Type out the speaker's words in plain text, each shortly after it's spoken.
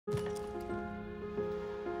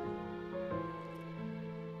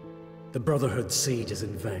The Brotherhood's siege is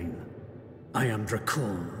in vain. I am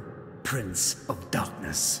Dracul, Prince of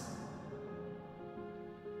Darkness.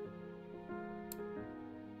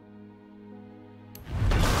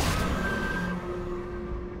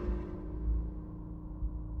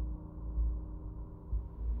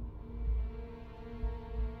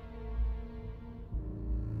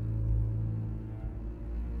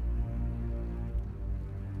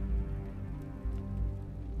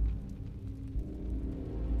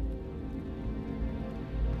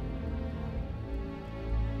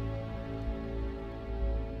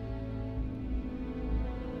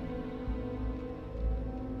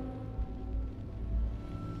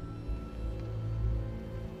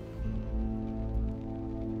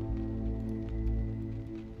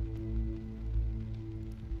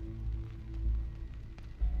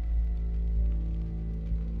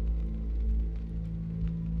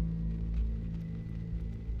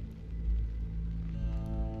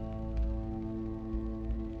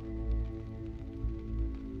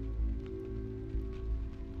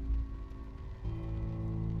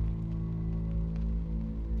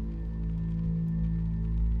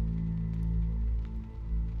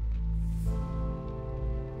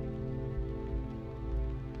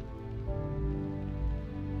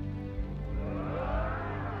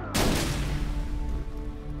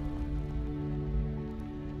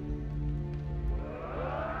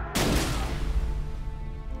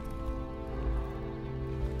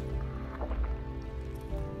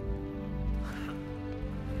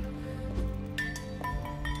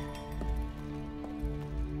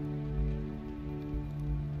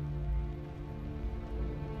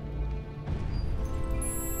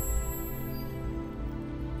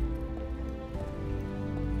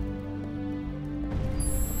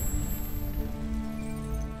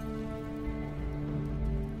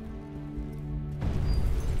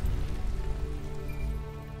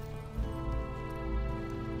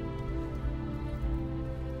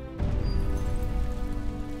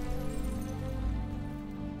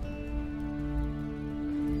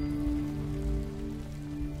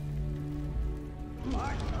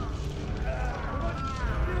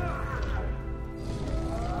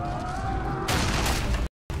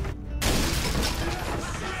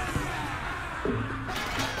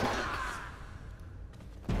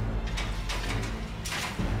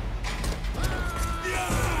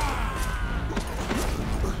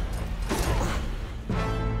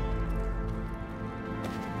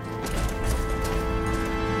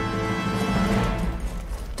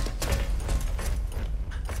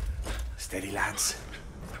 Steady, lads.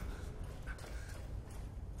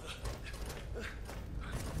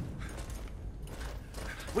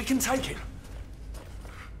 We can take him.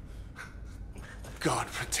 God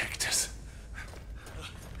protect us.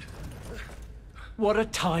 What a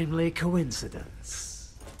timely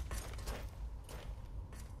coincidence.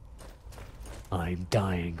 I'm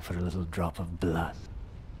dying for a little drop of blood.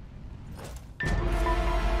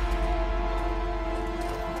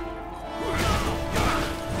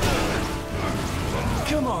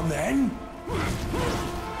 Come on, then.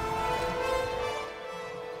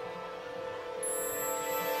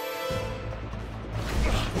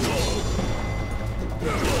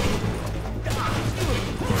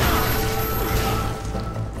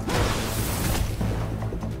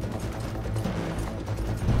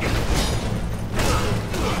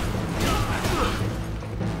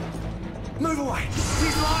 Move away!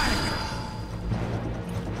 He's lying!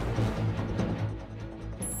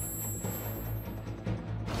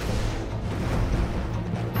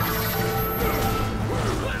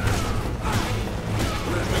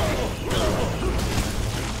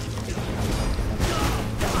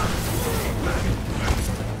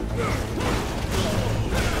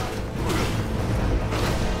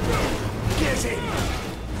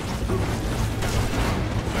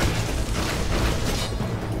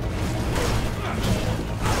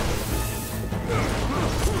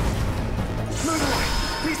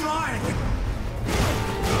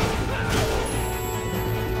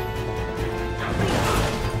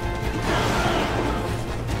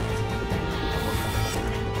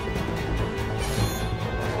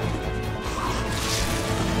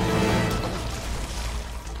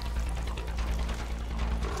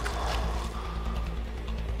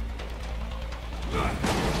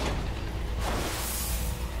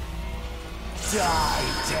 Die,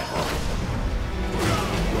 devil!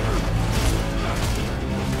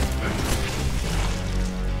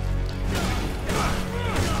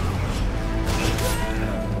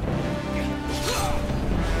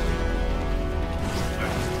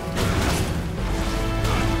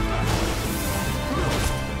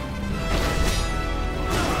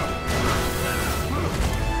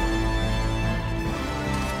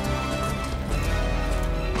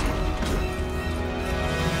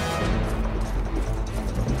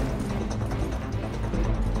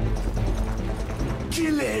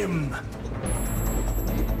 Kill him!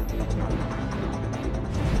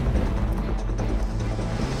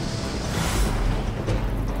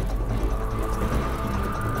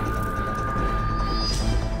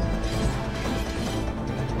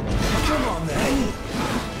 Come on then!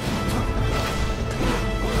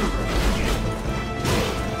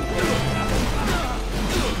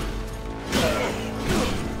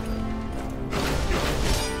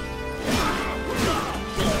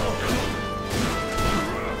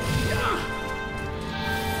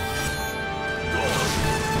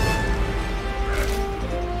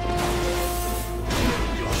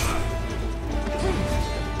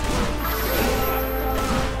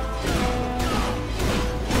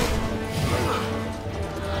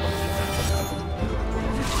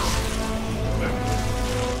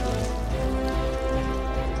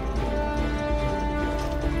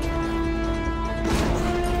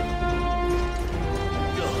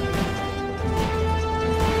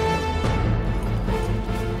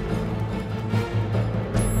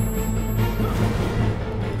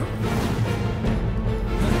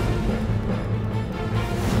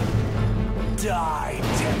 Die,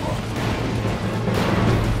 devil!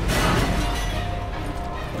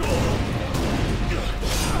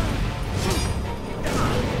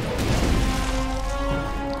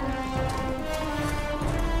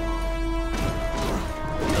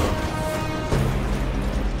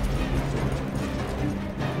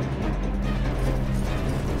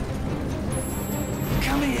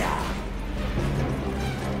 Come here!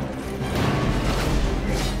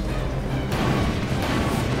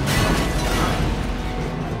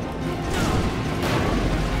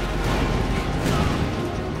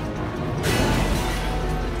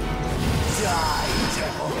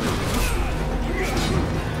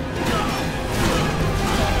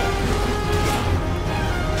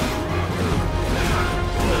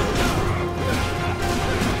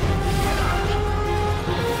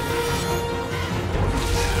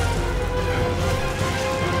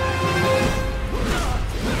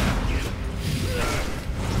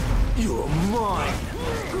 You're mine!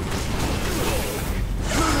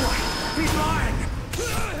 He's mine!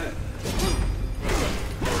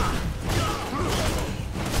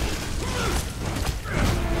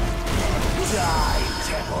 Die,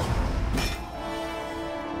 devil!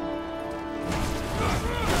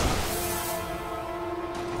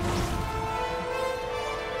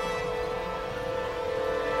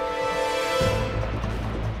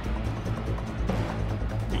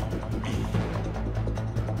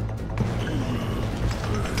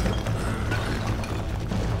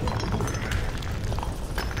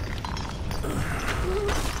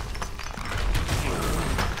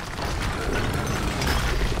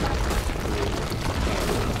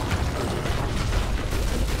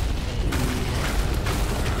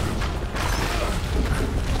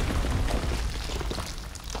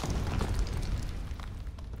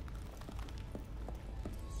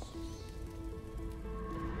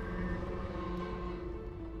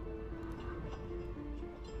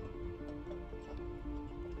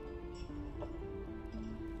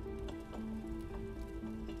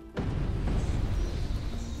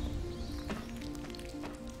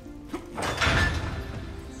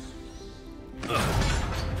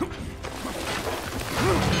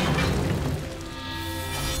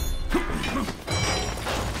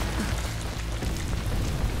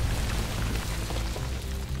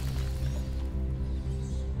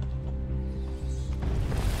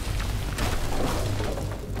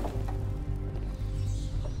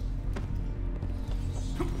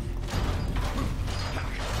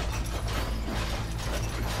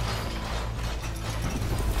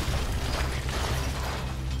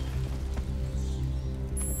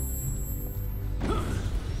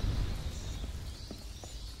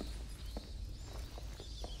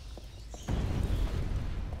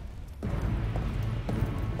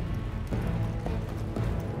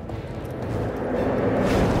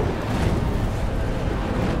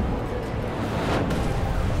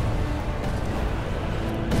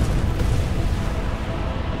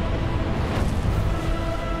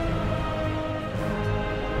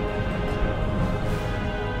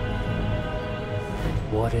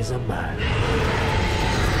 What is a man?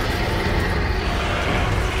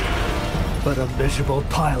 But a miserable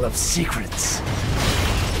pile of secrets.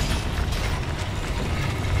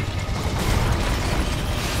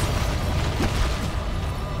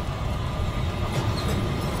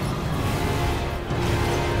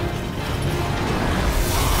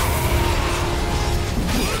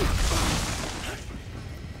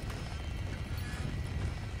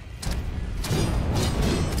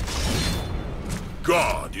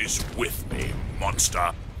 God is with me,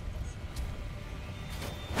 monster.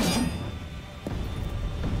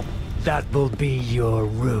 That will be your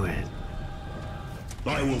ruin.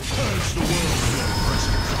 I will purge the world of your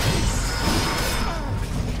presence.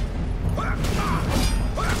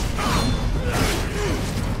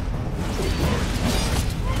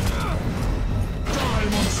 Die,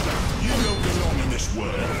 monster! You don't belong in this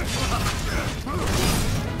world.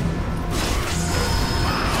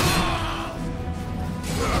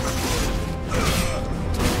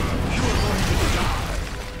 You are going to die.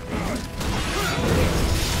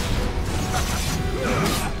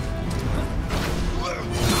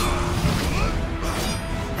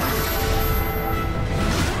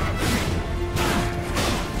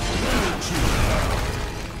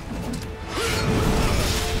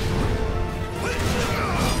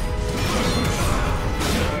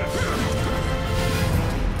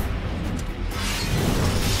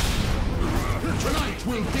 Tonight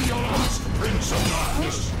will be your last, Prince of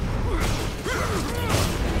Darkness.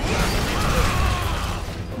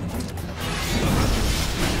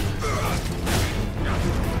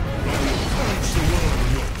 I will purge the world of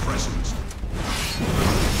your presence.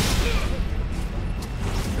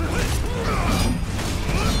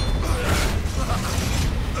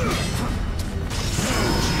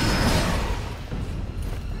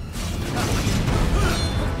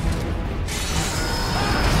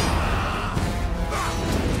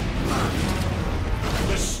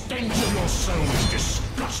 The stench of your soul is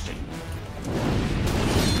disgusting.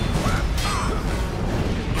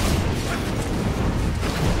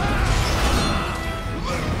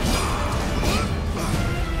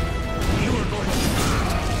 You are going to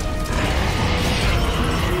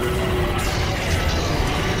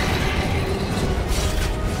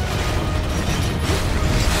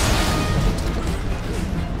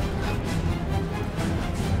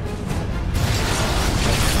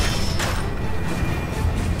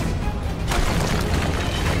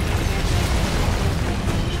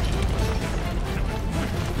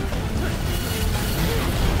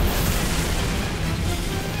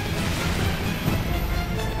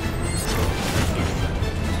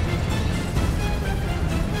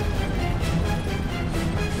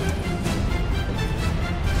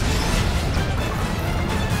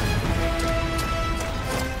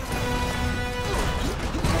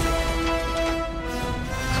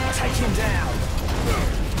Take him down.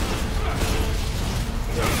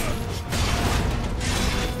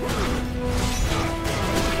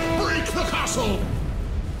 break the castle!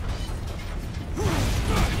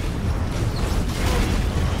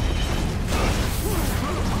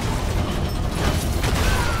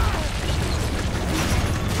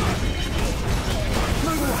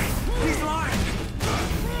 No way! He's lying!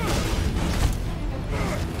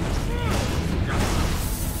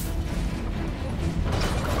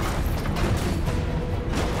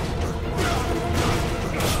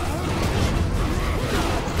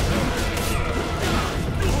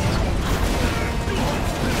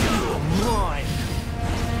 Mine!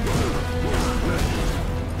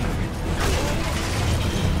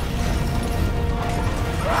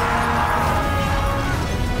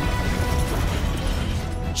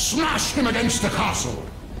 Smash him against the castle!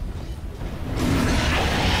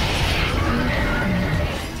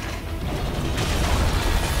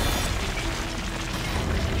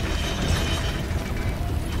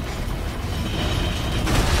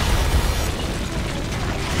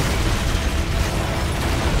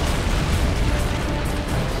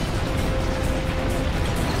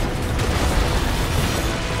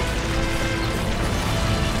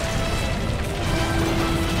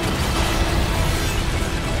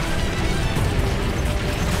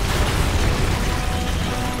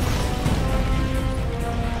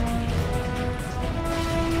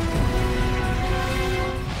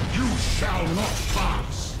 You shall not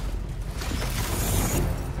pass!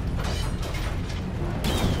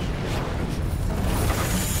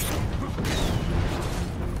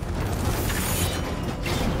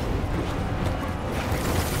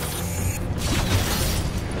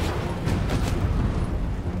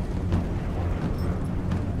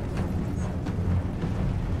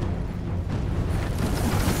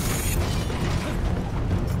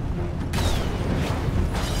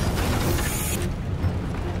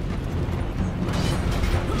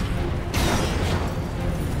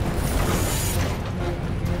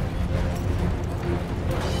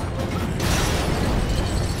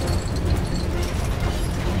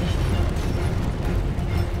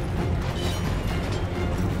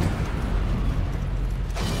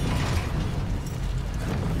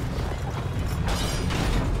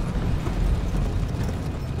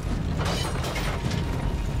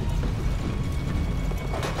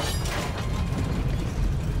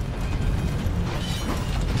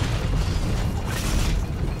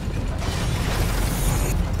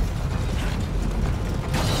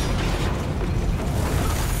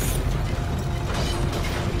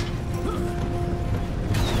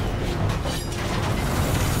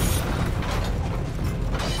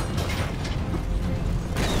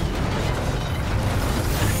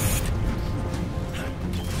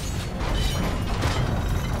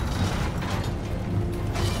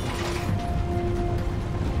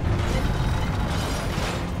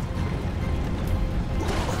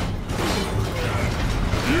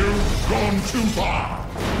 gone too far!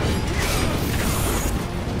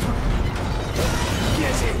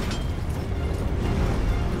 Get him!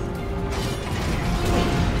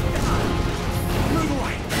 Move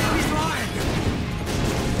away! He's lying!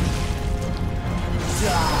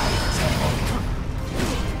 Die, devil!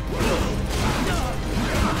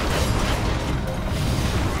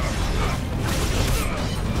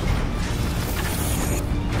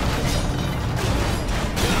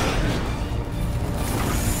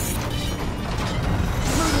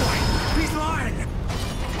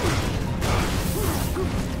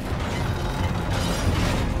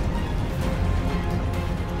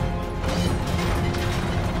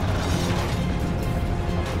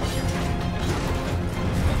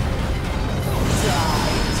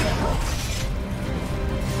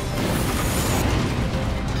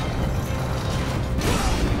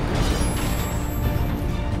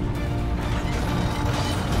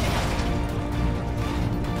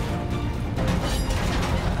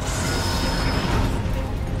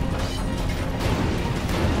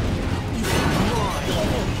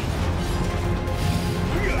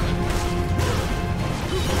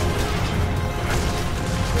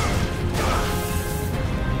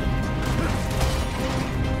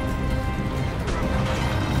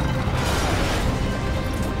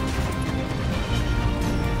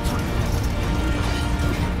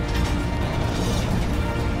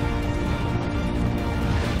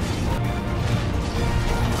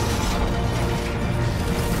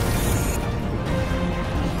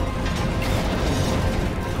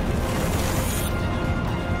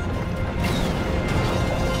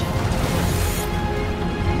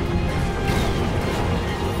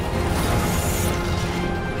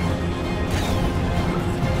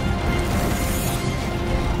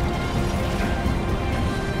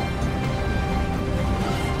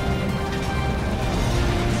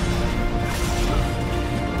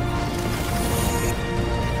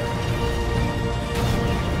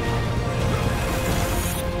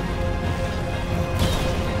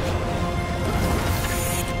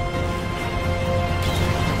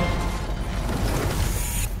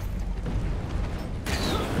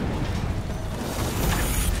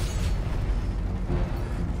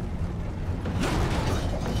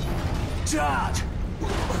 Charge!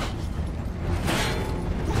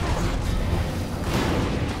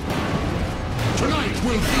 Tonight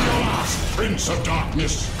will be your last, Prince of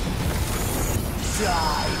Darkness!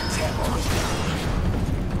 Die, devil!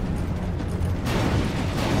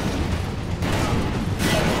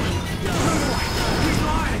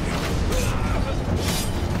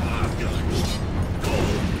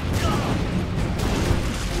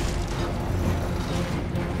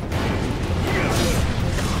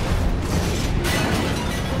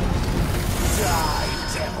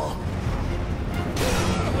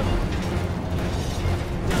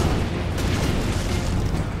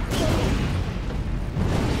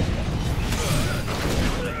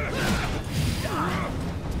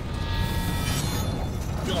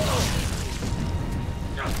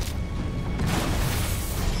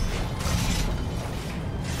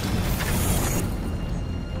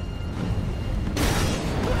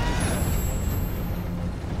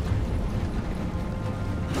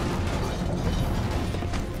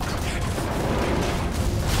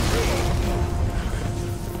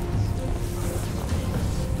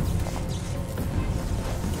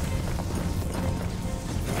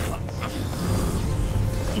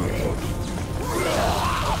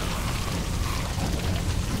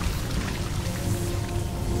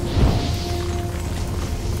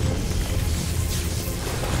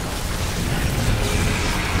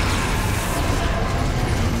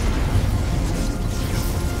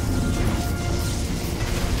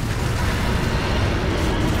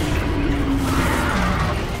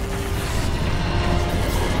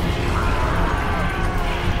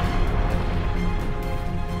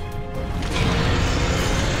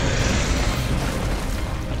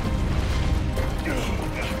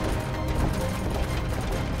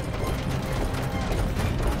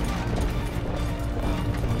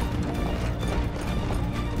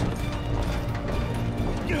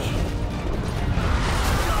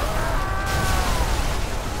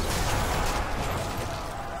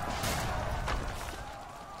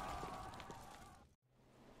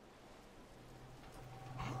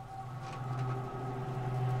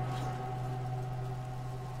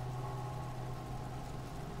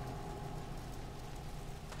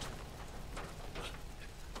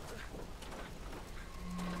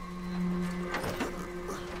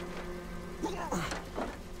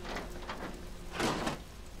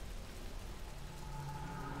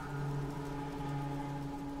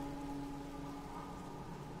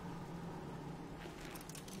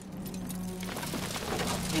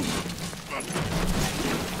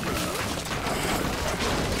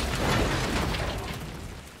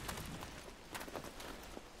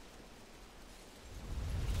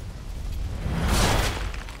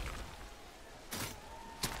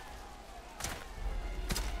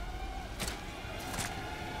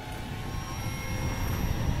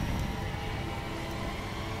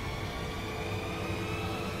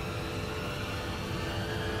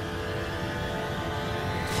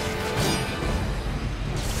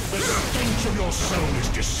 of your soul is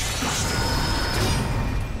disgusting.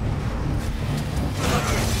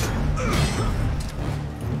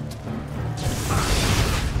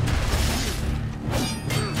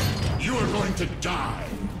 You are going to die.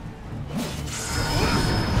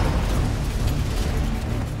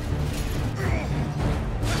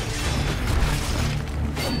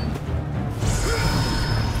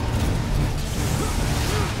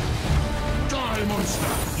 Die,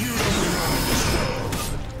 monster! You don't belong in this world.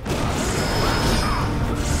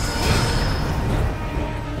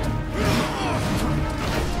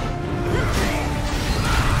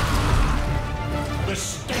 The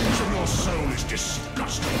stench of your soul is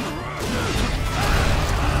disgusting.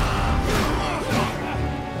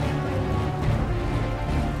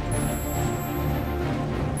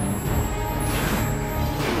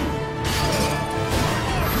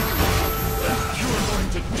 You are going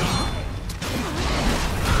to die.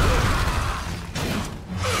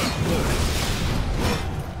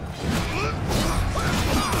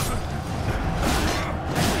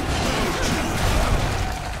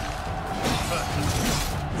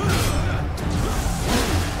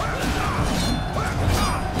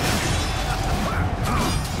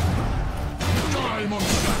 Die,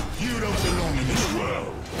 monster! You don't belong in this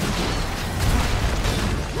world.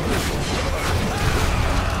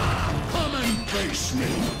 Come and face me.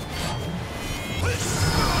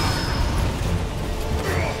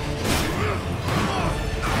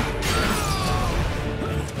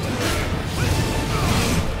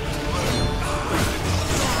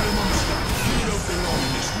 Die, monster! You don't belong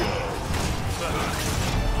in this world.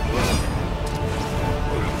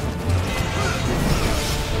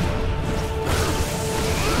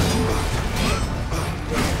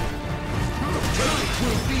 Tonight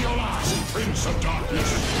will be your last, Prince of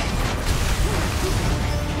Darkness.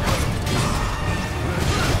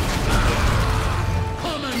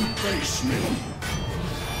 Come and face me.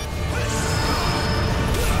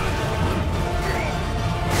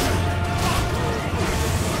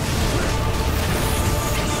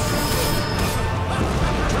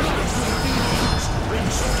 Tonight will be your last,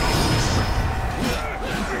 Prince of Darkness.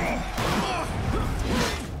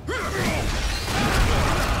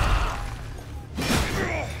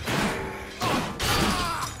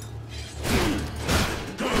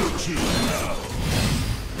 Go to hell.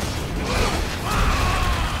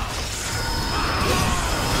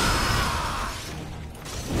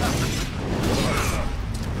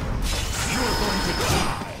 You're going to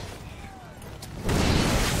die.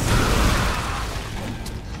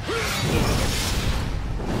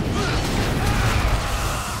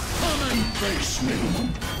 Come and face me.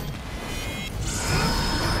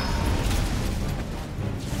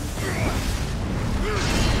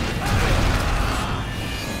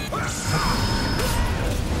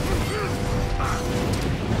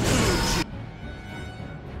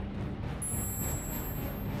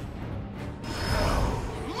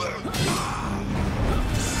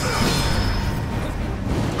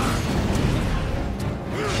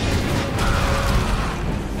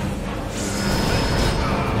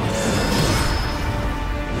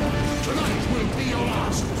 Tonight will be your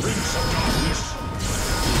last, Prince of Darkness.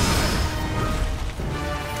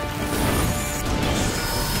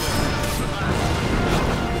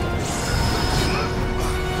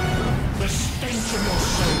 The stench of your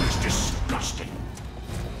soul is disgusting.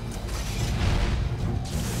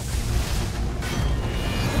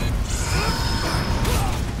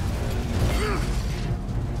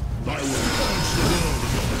 I will purge the world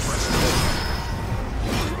of your presence.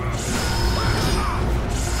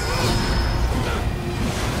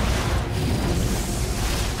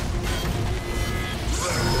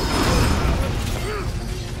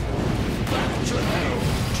 Back to hell,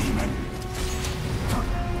 demon.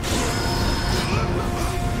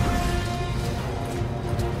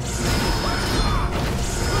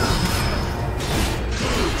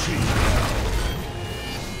 Go to hell.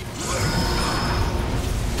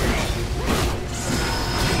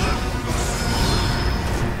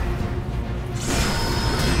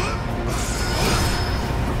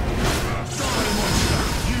 Die, monster!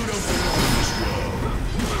 You don't belong in this world.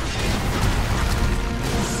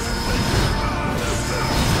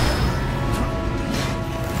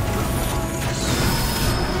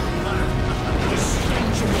 The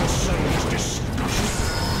stench of your soul is disgusting.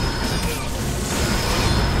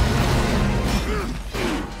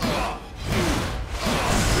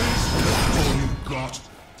 Is that all you've got?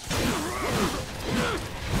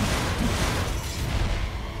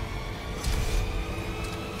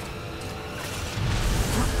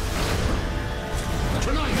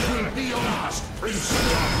 Tonight will be your last, Prince of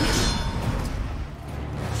Darkness.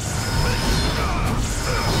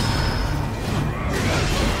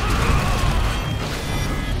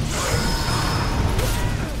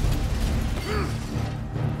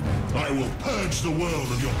 I will purge the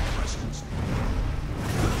world of your presence.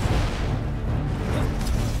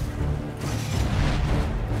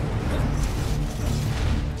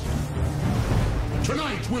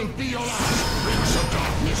 Tonight will be your last, Prince of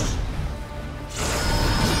Darkness.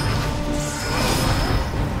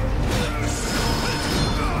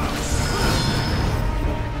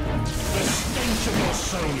 The stench of your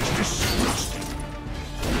soul is disgusting.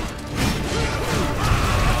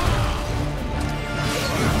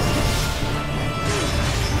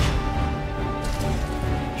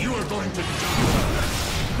 You are going to die.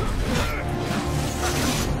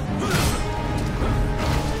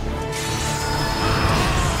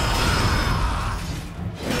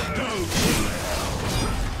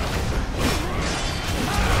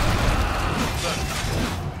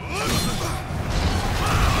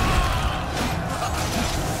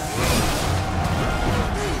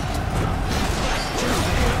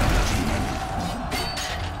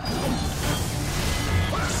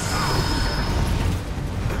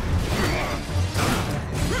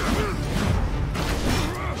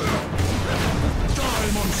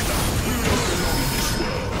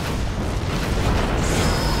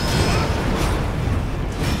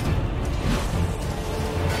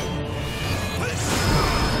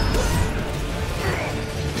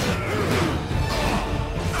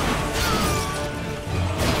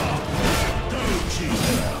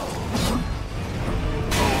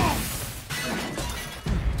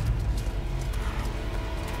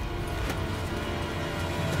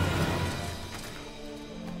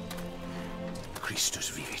 Christus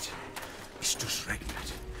vivit. Istus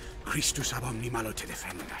regnat. Christus ab omni malo te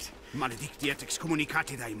defendat. Maledictiet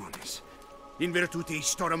excommunicati daemones. In virtute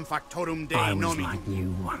istorum factorum Dei I was nomini. like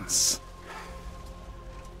you once.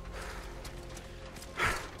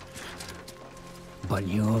 But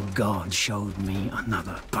your God showed me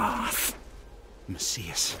another path.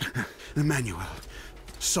 Messias, Emmanuel,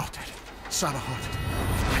 Soter, Sabaoth,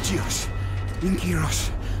 Agios,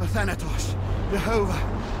 Inkyros, Athanatos, Jehovah,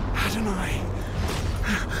 Adonai.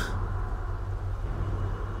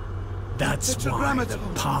 That's why the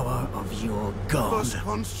power of your God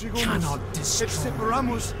cannot destroy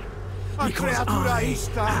me, because I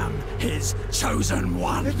am his chosen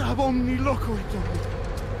one. Ubi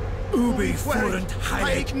fuerunt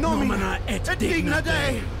haec nomina et digna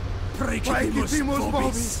Dei, praecipimus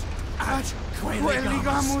vobis, ad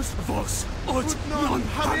queligamus vos ut non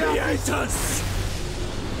habeatus.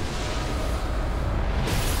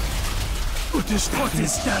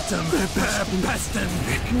 Potestatem per pestem,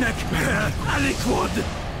 nec per aliquod,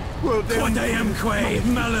 quod eamque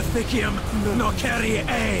maleficium nocere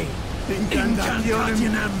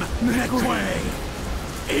incantationem neque,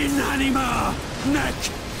 in anima nec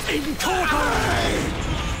in corpore!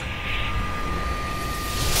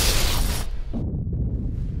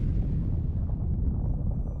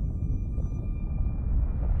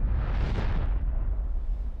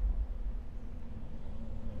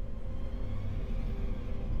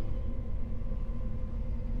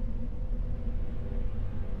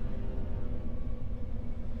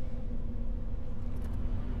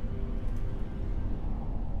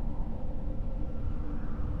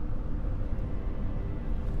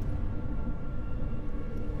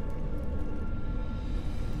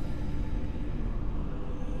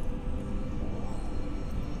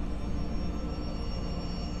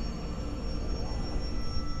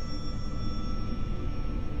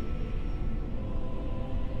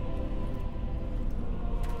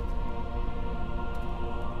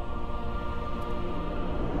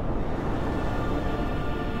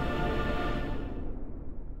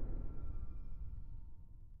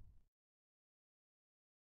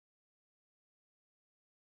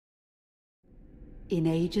 In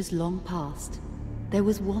ages long past, there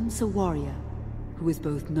was once a warrior who was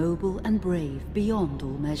both noble and brave beyond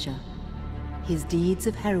all measure. His deeds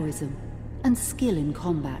of heroism and skill in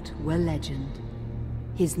combat were legend.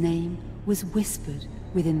 His name was whispered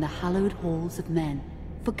within the hallowed halls of men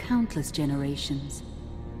for countless generations.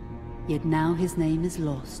 Yet now his name is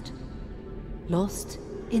lost. Lost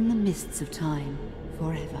in the mists of time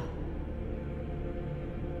forever.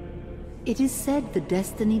 It is said that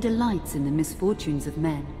destiny delights in the misfortunes of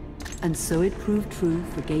men, and so it proved true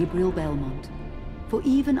for Gabriel Belmont. For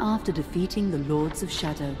even after defeating the Lords of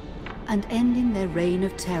Shadow and ending their reign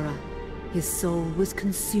of terror, his soul was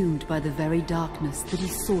consumed by the very darkness that he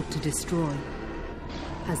sought to destroy.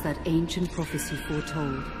 As that ancient prophecy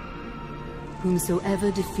foretold,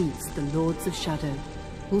 whomsoever defeats the Lords of Shadow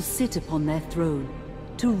will sit upon their throne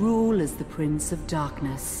to rule as the Prince of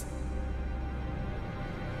Darkness.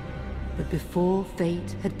 But before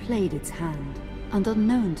fate had played its hand, and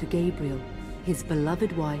unknown to Gabriel, his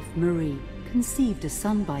beloved wife, Marie, conceived a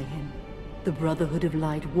son by him. The Brotherhood of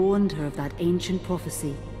Light warned her of that ancient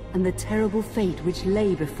prophecy and the terrible fate which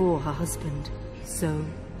lay before her husband. So,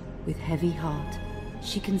 with heavy heart,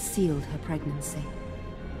 she concealed her pregnancy.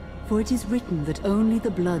 For it is written that only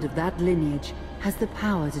the blood of that lineage has the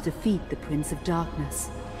power to defeat the Prince of Darkness.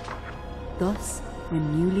 Thus,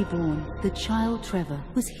 when newly born, the child Trevor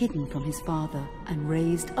was hidden from his father and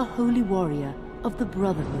raised a holy warrior of the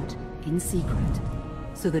Brotherhood in secret,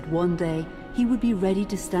 so that one day he would be ready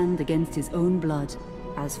to stand against his own blood,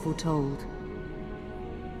 as foretold.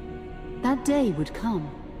 That day would come,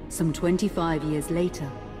 some 25 years later,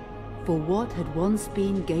 for what had once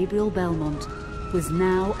been Gabriel Belmont was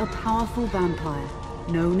now a powerful vampire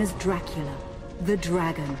known as Dracula, the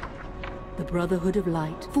Dragon. The Brotherhood of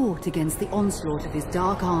Light fought against the onslaught of his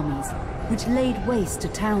dark armies, which laid waste to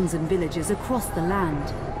towns and villages across the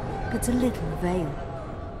land, but to little avail.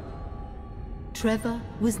 Trevor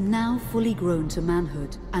was now fully grown to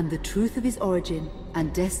manhood, and the truth of his origin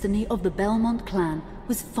and destiny of the Belmont clan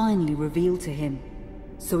was finally revealed to him.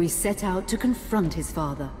 So he set out to confront his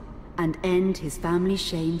father and end his family's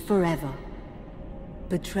shame forever.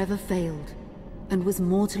 But Trevor failed and was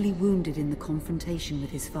mortally wounded in the confrontation with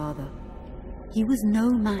his father. He was no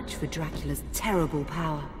match for Dracula's terrible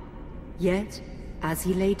power. Yet, as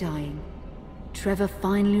he lay dying, Trevor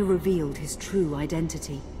finally revealed his true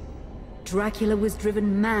identity. Dracula was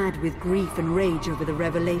driven mad with grief and rage over the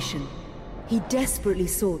revelation. He desperately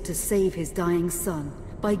sought to save his dying son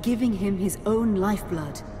by giving him his own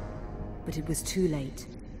lifeblood. But it was too late,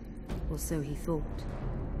 or so he thought.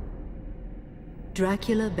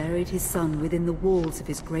 Dracula buried his son within the walls of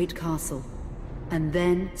his great castle, and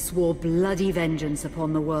then swore bloody vengeance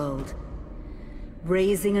upon the world.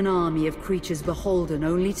 Raising an army of creatures beholden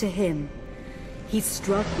only to him, he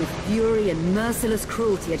struck with fury and merciless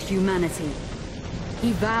cruelty at humanity.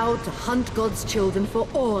 He vowed to hunt God's children for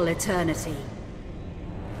all eternity.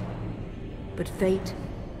 But fate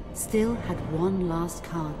still had one last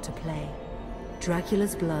card to play.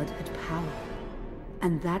 Dracula's blood had power,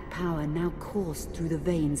 and that power now coursed through the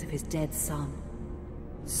veins of his dead son,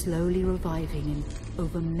 slowly reviving him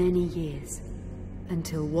over many years,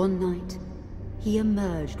 until one night he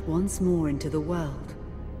emerged once more into the world,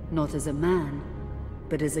 not as a man,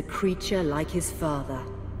 but as a creature like his father.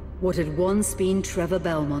 What had once been Trevor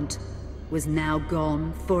Belmont was now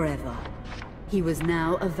gone forever. He was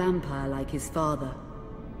now a vampire like his father.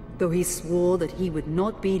 Though he swore that he would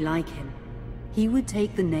not be like him, he would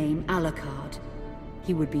take the name Alucard.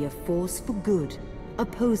 He would be a force for good,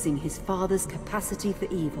 opposing his father's capacity for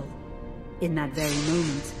evil. In that very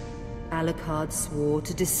moment, Alucard swore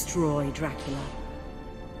to destroy Dracula.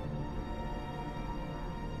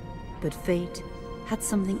 But fate had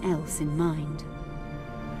something else in mind.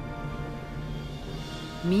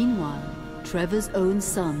 Meanwhile, Trevor's own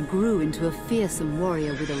son grew into a fearsome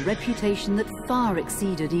warrior with a reputation that far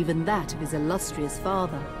exceeded even that of his illustrious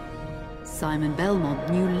father. Simon Belmont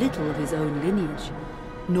knew little of his own lineage,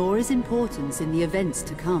 nor his importance in the events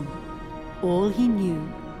to come. All he knew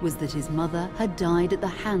was that his mother had died at the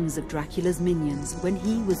hands of Dracula's minions when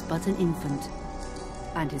he was but an infant,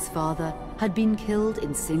 and his father had been killed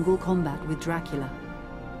in single combat with Dracula.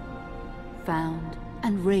 Found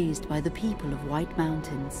and raised by the people of White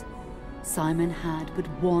Mountains, Simon had but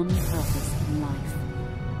one purpose in life: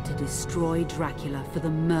 to destroy Dracula for the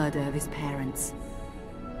murder of his parents.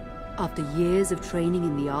 After years of training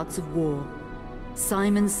in the arts of war,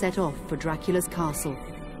 Simon set off for Dracula's castle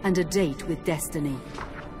and a date with destiny.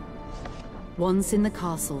 Once in the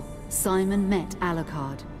castle, Simon met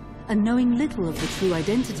Alucard, and knowing little of the true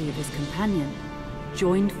identity of his companion,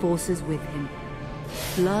 joined forces with him.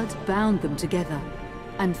 Blood bound them together,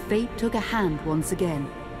 and fate took a hand once again,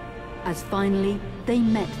 as finally they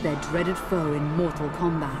met their dreaded foe in mortal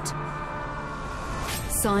combat.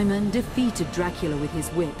 Simon defeated Dracula with his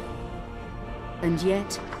whip, and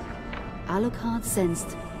yet Alucard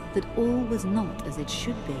sensed that all was not as it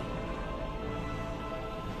should be.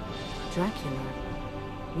 Dracula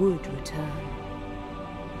would return.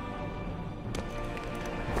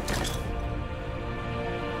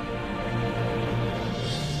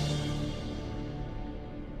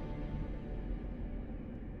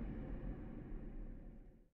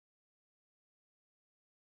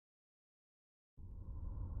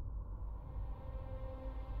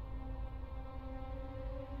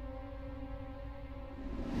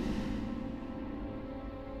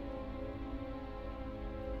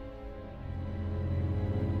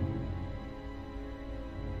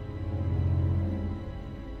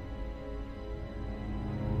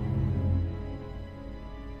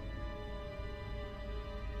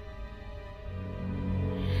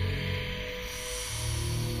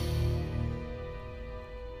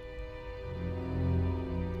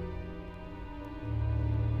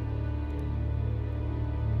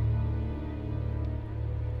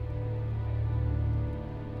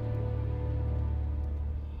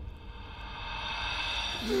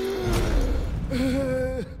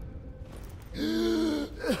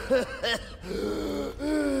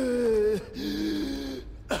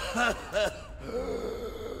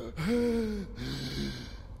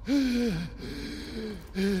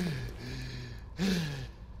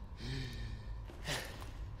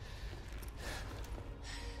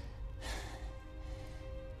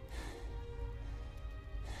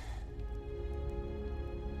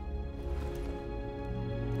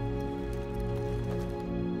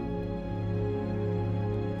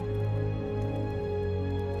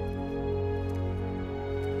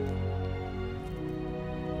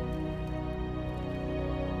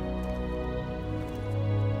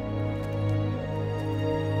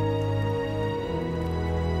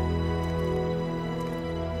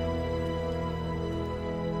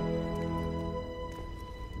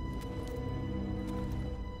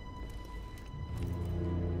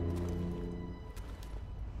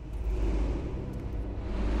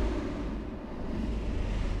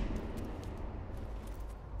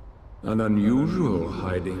 An unusual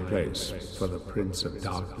hiding place for the Prince of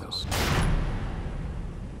Darkness.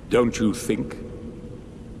 Don't you think?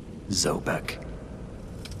 Zobek,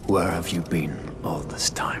 where have you been all this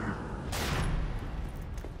time?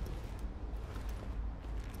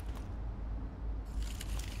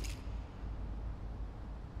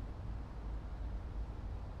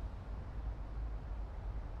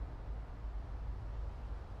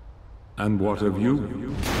 And what of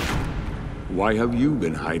you? Why have you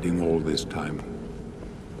been hiding all this time?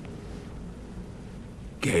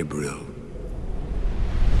 Gabriel.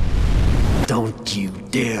 Don't you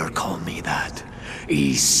dare call me that.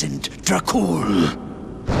 I sind Dracul.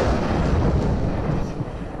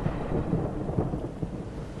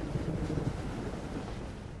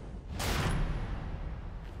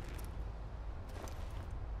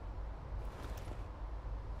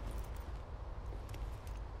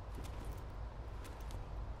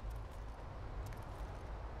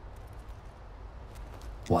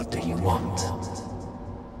 What do you want,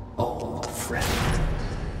 old friend?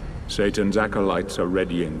 Satan's acolytes are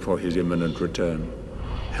readying for his imminent return.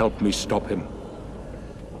 Help me stop him.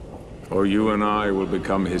 Or you and I will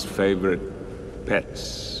become his favorite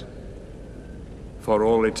pets. For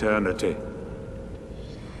all eternity.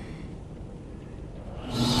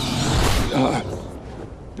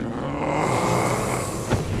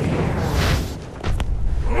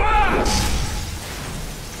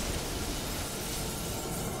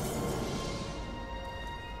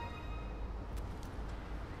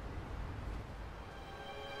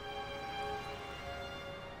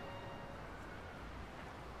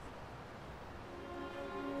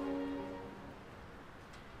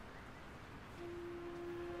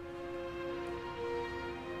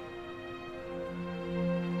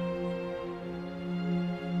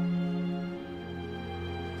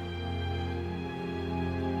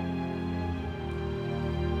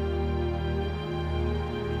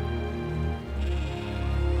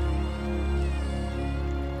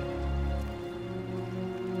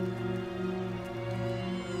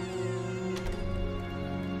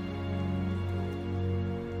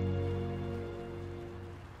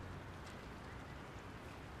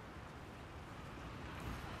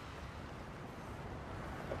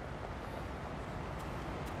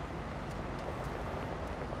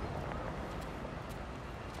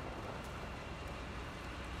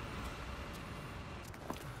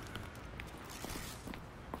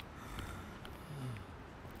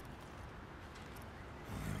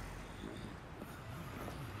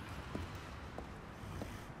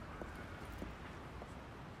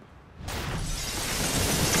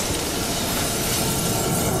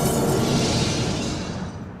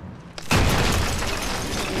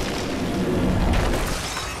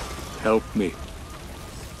 Help me,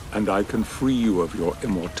 and I can free you of your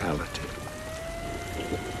immortality.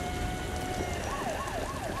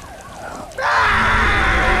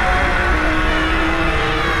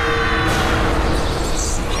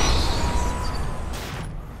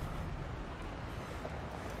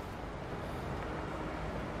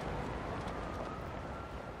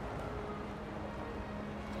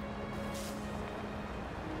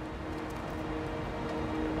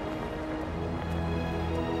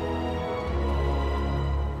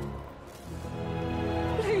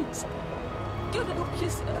 Give it up,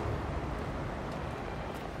 yes, sir.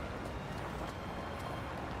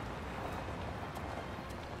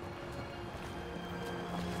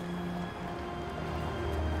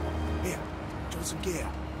 Here, do some gear.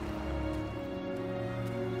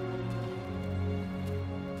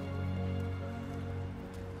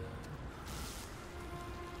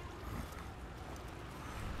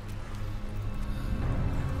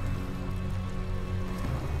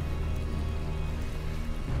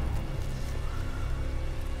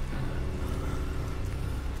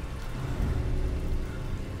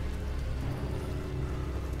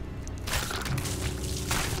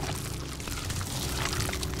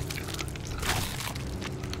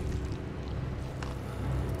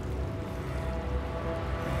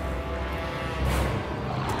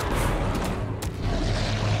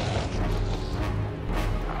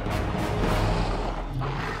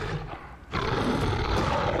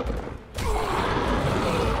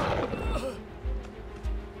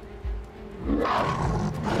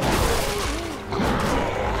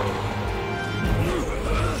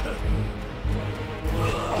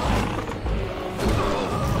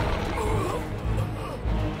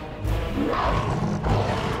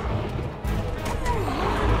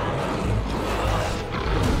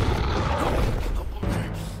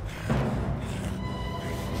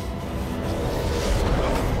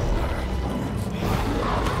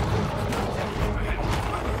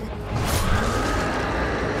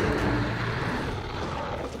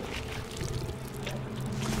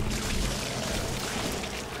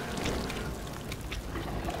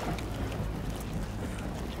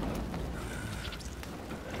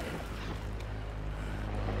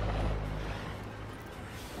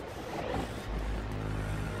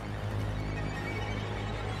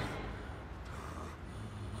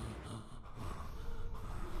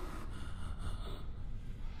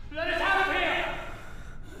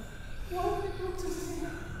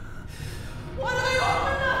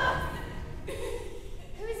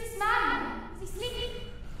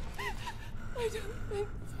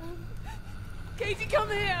 Katie, come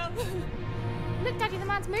here! Look, Daddy, the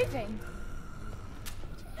man's moving.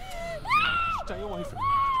 Stay away from me.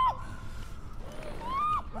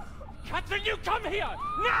 Catherine, you come here!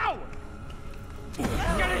 Now!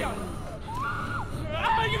 Get here!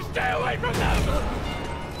 You stay away from them!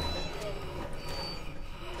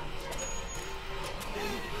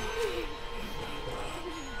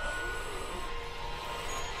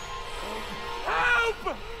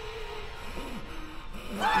 Help!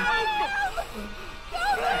 Help!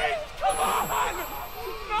 Please, come on!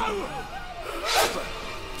 No!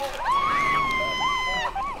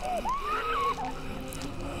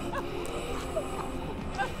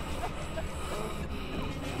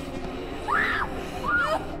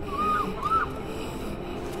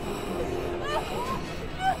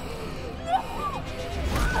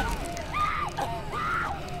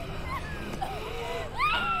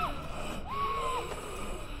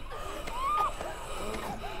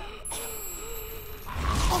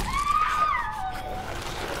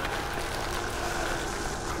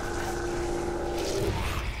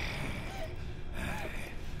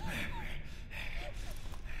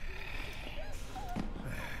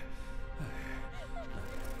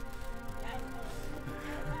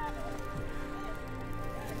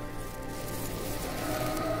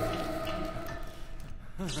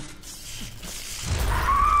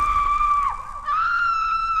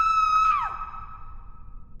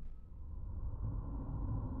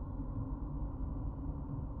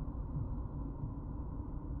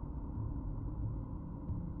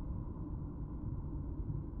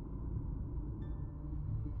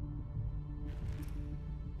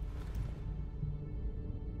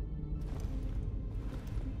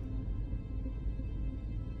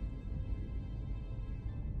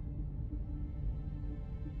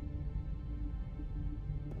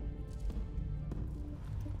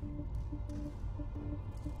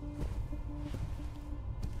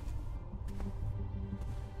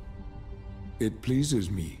 It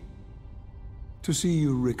pleases me to see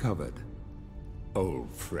you recovered,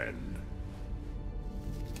 old friend.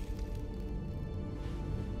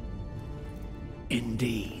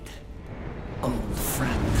 Indeed, old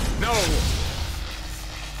friend. No!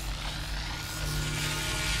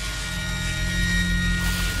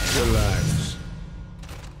 Relax.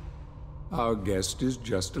 Our guest is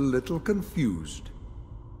just a little confused.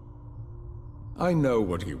 I know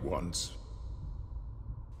what he wants.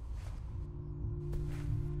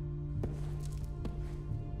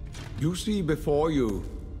 You see before you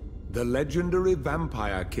the legendary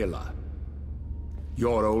vampire killer.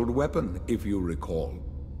 Your old weapon, if you recall.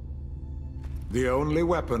 The only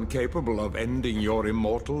weapon capable of ending your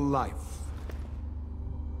immortal life.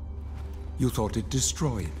 You thought it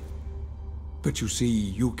destroyed. But you see,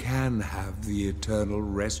 you can have the eternal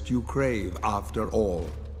rest you crave after all.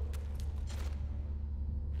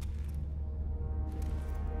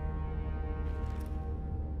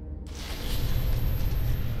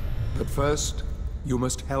 But first, you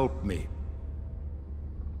must help me.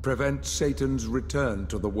 Prevent Satan's return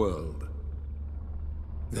to the world.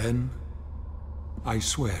 Then, I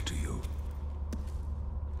swear to you,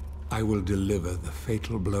 I will deliver the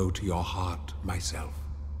fatal blow to your heart myself.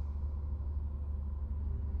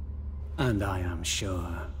 And I am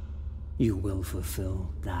sure you will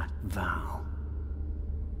fulfill that vow.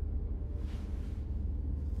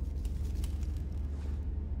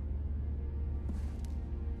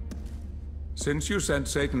 Since you sent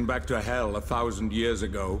Satan back to hell 1,000 years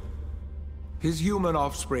ago, his human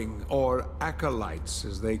offspring, or acolytes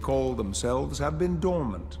as they call themselves, have been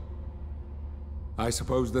dormant. I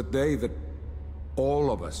suppose that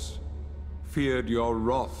all of us, feared your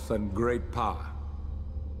wrath and great power.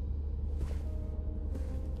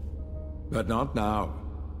 But not now.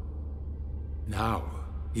 Now,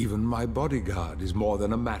 even my bodyguard is more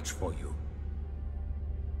than a match for you.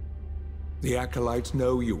 The acolytes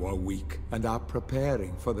know you are weak and are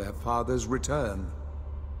preparing for their father's return.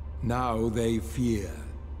 Now they fear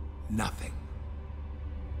nothing.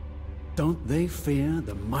 Don't they fear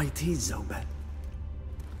the mighty Zobet?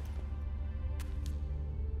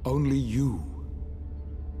 Only you,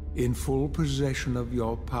 in full possession of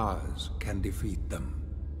your powers, can defeat them.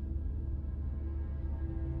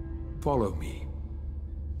 Follow me,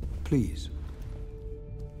 please.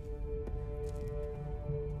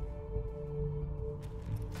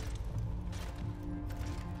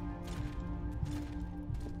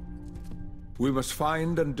 We must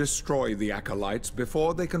find and destroy the acolytes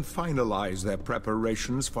before they can finalize their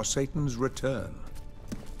preparations for Satan's return.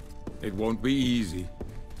 It won't be easy.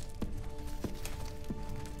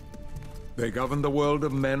 They govern the world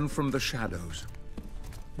of men from the shadows.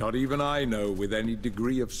 Not even I know with any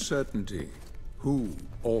degree of certainty who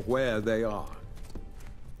or where they are.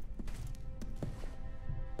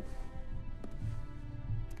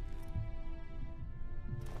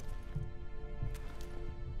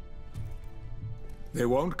 They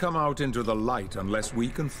won't come out into the light unless we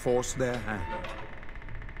can force their hand.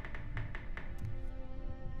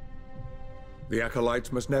 The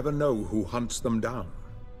Acolytes must never know who hunts them down.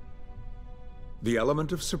 The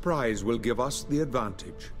element of surprise will give us the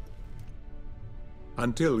advantage.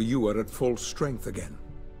 Until you are at full strength again.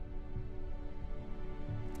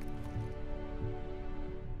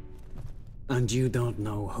 And you don't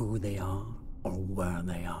know who they are or where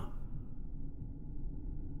they are.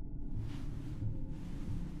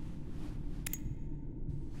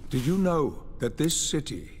 Did you know that this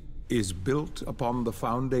city is built upon the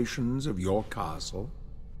foundations of your castle?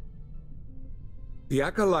 The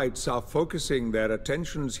Acolytes are focusing their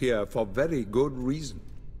attentions here for very good reason.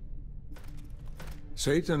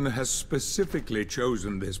 Satan has specifically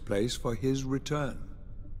chosen this place for his return.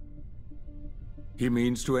 He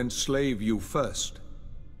means to enslave you first,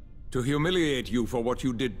 to humiliate you for what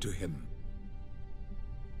you did to him.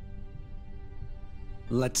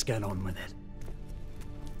 Let's get on with it.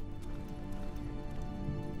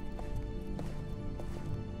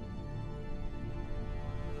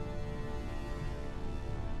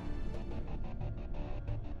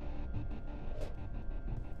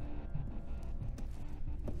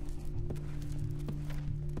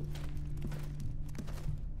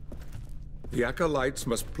 The Acolytes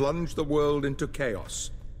must plunge the world into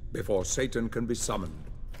chaos before Satan can be summoned.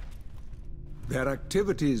 Their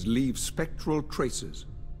activities leave spectral traces,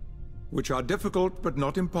 which are difficult but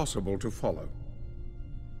not impossible to follow.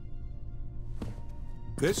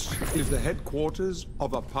 This is the headquarters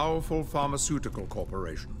of a powerful pharmaceutical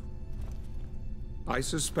corporation. I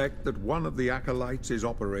suspect that one of the Acolytes is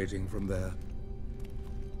operating from there.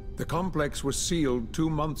 The complex was sealed 2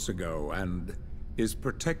 months ago and is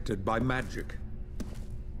protected by magic.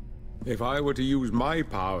 If I were to use my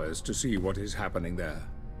powers to see what is happening there,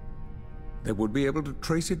 they would be able to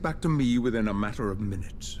trace it back to me within a matter of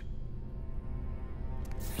minutes.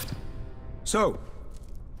 So,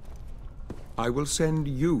 I will send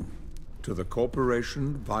you to the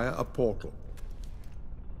corporation via a portal.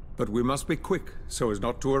 But we must be quick so as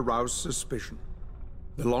not to arouse suspicion.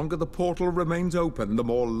 The longer the portal remains open, the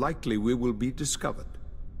more likely we will be discovered.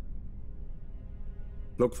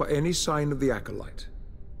 Look for any sign of the Acolyte,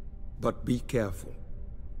 but be careful.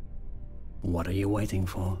 What are you waiting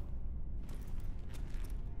for?